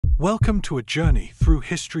Welcome to a journey through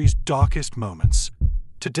history's darkest moments.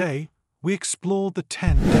 Today, we explore the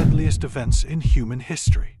 10 deadliest events in human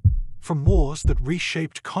history. From wars that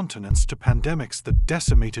reshaped continents to pandemics that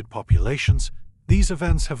decimated populations, these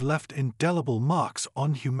events have left indelible marks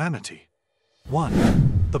on humanity.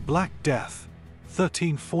 1. The Black Death,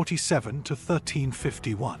 1347 to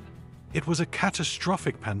 1351. It was a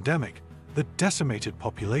catastrophic pandemic that decimated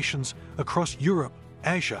populations across Europe,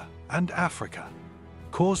 Asia, and Africa.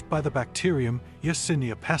 Caused by the bacterium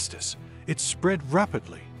Yersinia pestis, it spread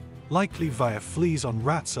rapidly, likely via fleas on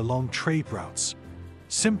rats along trade routes.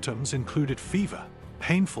 Symptoms included fever,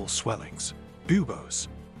 painful swellings, buboes,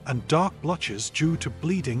 and dark blotches due to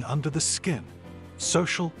bleeding under the skin.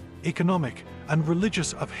 Social, economic, and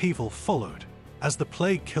religious upheaval followed, as the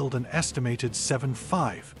plague killed an estimated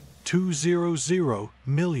 7.200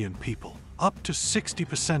 million people, up to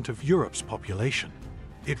 60% of Europe's population.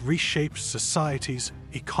 It reshaped societies,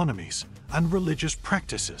 economies, and religious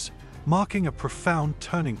practices, marking a profound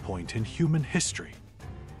turning point in human history.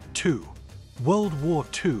 2. World War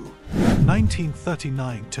II,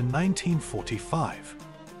 1939 to 1945.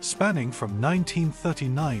 Spanning from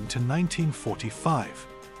 1939 to 1945,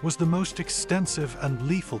 was the most extensive and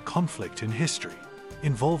lethal conflict in history,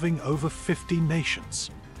 involving over 50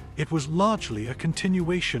 nations. It was largely a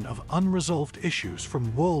continuation of unresolved issues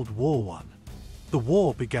from World War I. The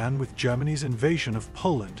war began with Germany's invasion of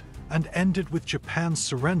Poland and ended with Japan's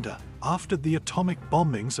surrender after the atomic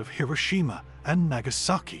bombings of Hiroshima and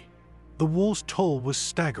Nagasaki. The war's toll was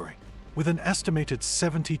staggering, with an estimated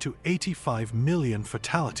 70 to 85 million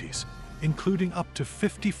fatalities, including up to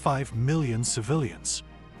 55 million civilians.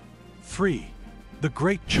 3. The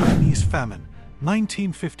Great Chinese Famine,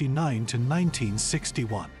 1959 to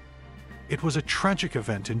 1961. It was a tragic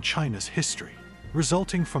event in China's history,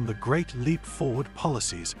 resulting from the Great Leap Forward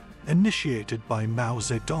policies initiated by Mao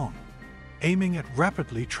Zedong, aiming at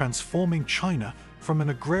rapidly transforming China from an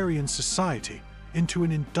agrarian society into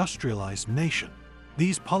an industrialized nation.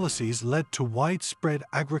 These policies led to widespread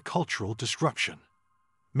agricultural disruption.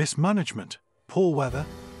 Mismanagement, poor weather,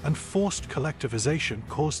 and forced collectivization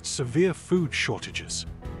caused severe food shortages.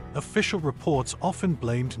 Official reports often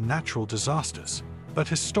blamed natural disasters, but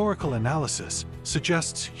historical analysis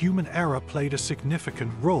suggests human error played a significant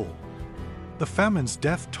role. The famine's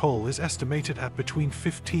death toll is estimated at between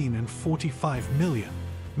 15 and 45 million,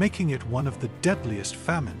 making it one of the deadliest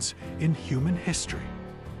famines in human history.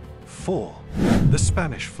 4. The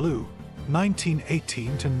Spanish Flu,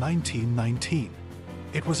 1918 to 1919.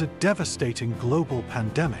 It was a devastating global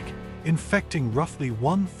pandemic, infecting roughly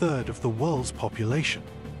 1/3 of the world's population.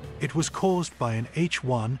 It was caused by an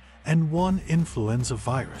H1N1 influenza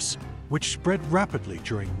virus, which spread rapidly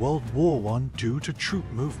during World War I due to troop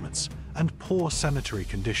movements and poor sanitary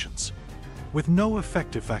conditions. With no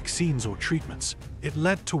effective vaccines or treatments, it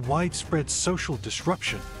led to widespread social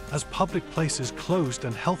disruption as public places closed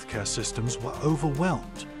and healthcare systems were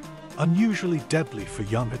overwhelmed. Unusually deadly for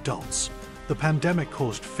young adults, the pandemic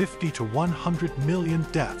caused 50 to 100 million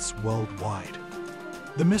deaths worldwide.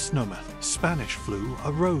 The misnomer Spanish flu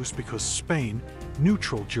arose because Spain,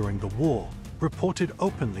 neutral during the war, reported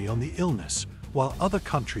openly on the illness, while other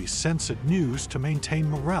countries censored news to maintain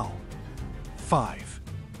morale. 5.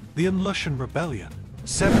 The An Lushan Rebellion,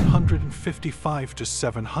 755 to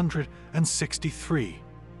 763.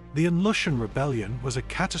 The An Lushan Rebellion was a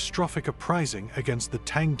catastrophic uprising against the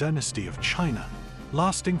Tang Dynasty of China,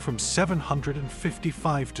 lasting from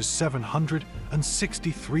 755 to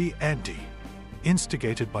 763 AD.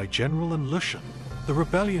 Instigated by General An Lushan, the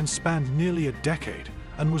rebellion spanned nearly a decade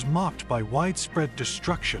and was marked by widespread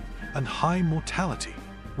destruction and high mortality,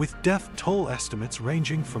 with death toll estimates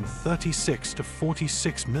ranging from 36 to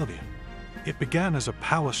 46 million. It began as a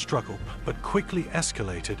power struggle but quickly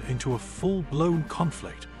escalated into a full-blown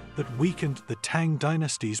conflict that weakened the Tang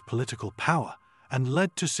Dynasty's political power and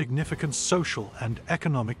led to significant social and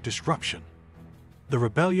economic disruption. The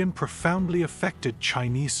rebellion profoundly affected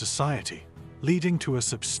Chinese society, leading to a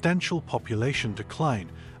substantial population decline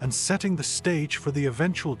and setting the stage for the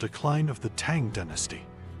eventual decline of the Tang Dynasty.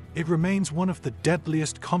 It remains one of the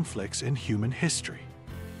deadliest conflicts in human history.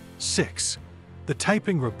 6. The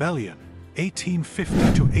Taiping Rebellion,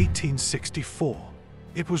 1850 to 1864.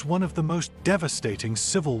 It was one of the most devastating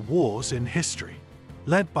civil wars in history.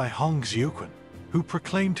 Led by Hong Xiuquan, who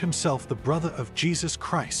proclaimed himself the brother of Jesus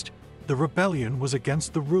Christ, the rebellion was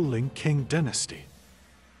against the ruling Qing dynasty.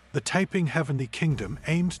 The Taiping Heavenly Kingdom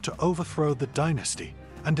aimed to overthrow the dynasty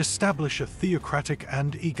and establish a theocratic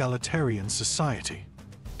and egalitarian society.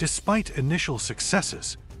 Despite initial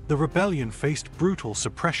successes, the rebellion faced brutal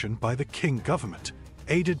suppression by the Qing government,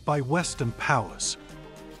 aided by Western powers.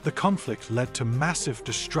 The conflict led to massive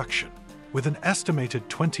destruction, with an estimated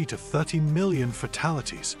 20 to 30 million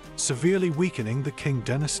fatalities, severely weakening the Qing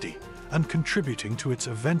dynasty and contributing to its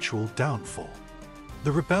eventual downfall.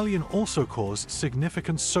 The rebellion also caused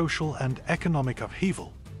significant social and economic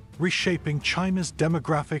upheaval, reshaping China's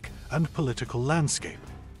demographic and political landscape.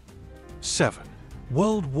 7.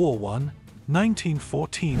 World War I,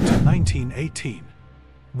 1914 to 1918.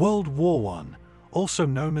 World War I, also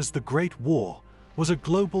known as the Great War, was a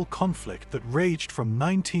global conflict that raged from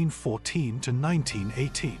 1914 to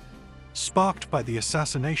 1918. Sparked by the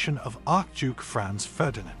assassination of Archduke Franz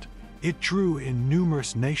Ferdinand, it drew in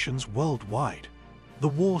numerous nations worldwide. The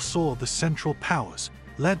war saw the Central Powers,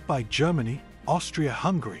 led by Germany,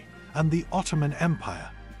 Austria-Hungary, and the Ottoman Empire,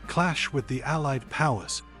 clash with the Allied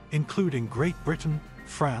powers, including Great Britain,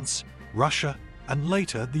 France, Russia, and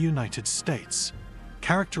later the United States.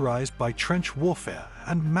 Characterized by trench warfare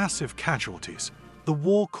and massive casualties, the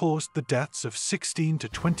war caused the deaths of 16 to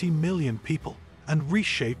 20 million people and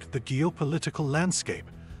reshaped the geopolitical landscape,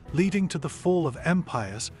 leading to the fall of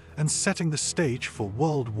empires and setting the stage for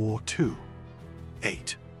World War II.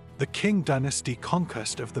 8. The Qing Dynasty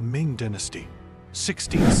Conquest of the Ming Dynasty,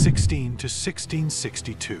 1616 to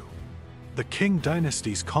 1662. The Qing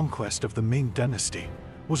Dynasty's conquest of the Ming Dynasty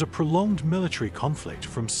was a prolonged military conflict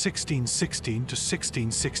from 1616 to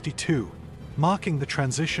 1662, marking the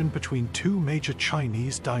transition between two major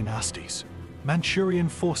Chinese dynasties. Manchurian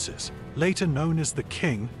forces, later known as the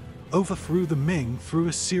Qing, overthrew the Ming through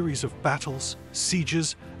a series of battles,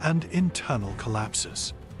 sieges, and internal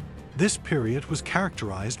collapses. This period was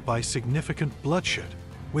characterized by significant bloodshed,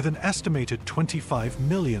 with an estimated 25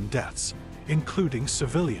 million deaths, including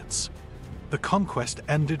civilians. The conquest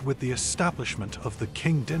ended with the establishment of the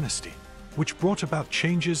Qing dynasty, which brought about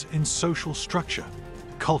changes in social structure,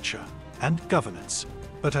 culture, and governance,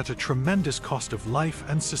 but at a tremendous cost of life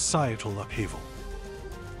and societal upheaval.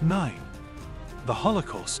 9. The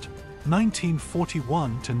Holocaust, 1941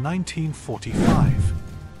 to 1945.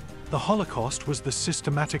 The Holocaust was the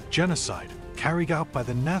systematic genocide carried out by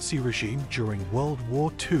the Nazi regime during World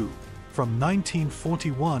War II from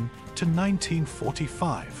 1941 to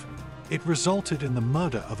 1945. It resulted in the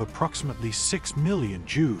murder of approximately 6 million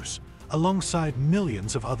Jews, alongside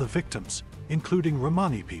millions of other victims, including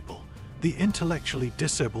Romani people, the intellectually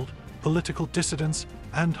disabled, political dissidents,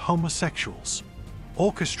 and homosexuals.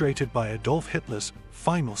 Orchestrated by Adolf Hitler's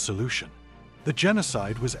final solution, the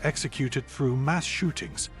genocide was executed through mass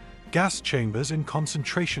shootings, gas chambers in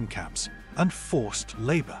concentration camps, and forced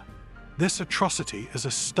labor. This atrocity is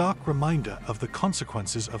a stark reminder of the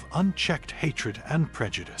consequences of unchecked hatred and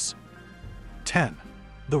prejudice. 10.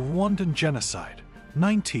 The Rwandan Genocide,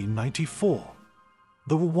 1994.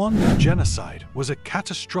 The Rwandan Genocide was a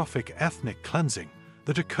catastrophic ethnic cleansing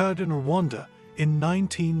that occurred in Rwanda in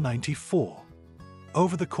 1994.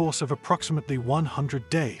 Over the course of approximately 100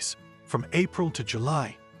 days, from April to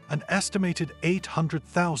July, an estimated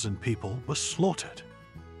 800,000 people were slaughtered.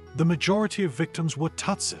 The majority of victims were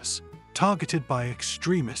Tutsis, targeted by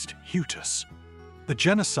extremist Hutus. The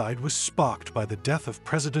genocide was sparked by the death of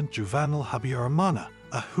President Juvenal Habyarimana,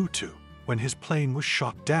 a Hutu, when his plane was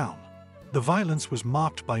shot down. The violence was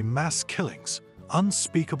marked by mass killings,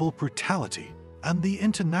 unspeakable brutality, and the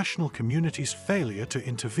international community's failure to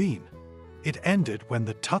intervene. It ended when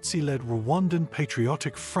the Tutsi-led Rwandan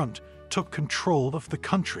Patriotic Front took control of the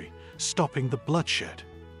country, stopping the bloodshed.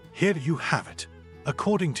 Here you have it.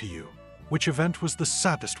 According to you, which event was the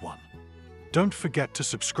saddest one? Don't forget to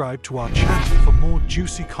subscribe to our channel for more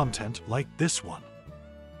juicy content like this one.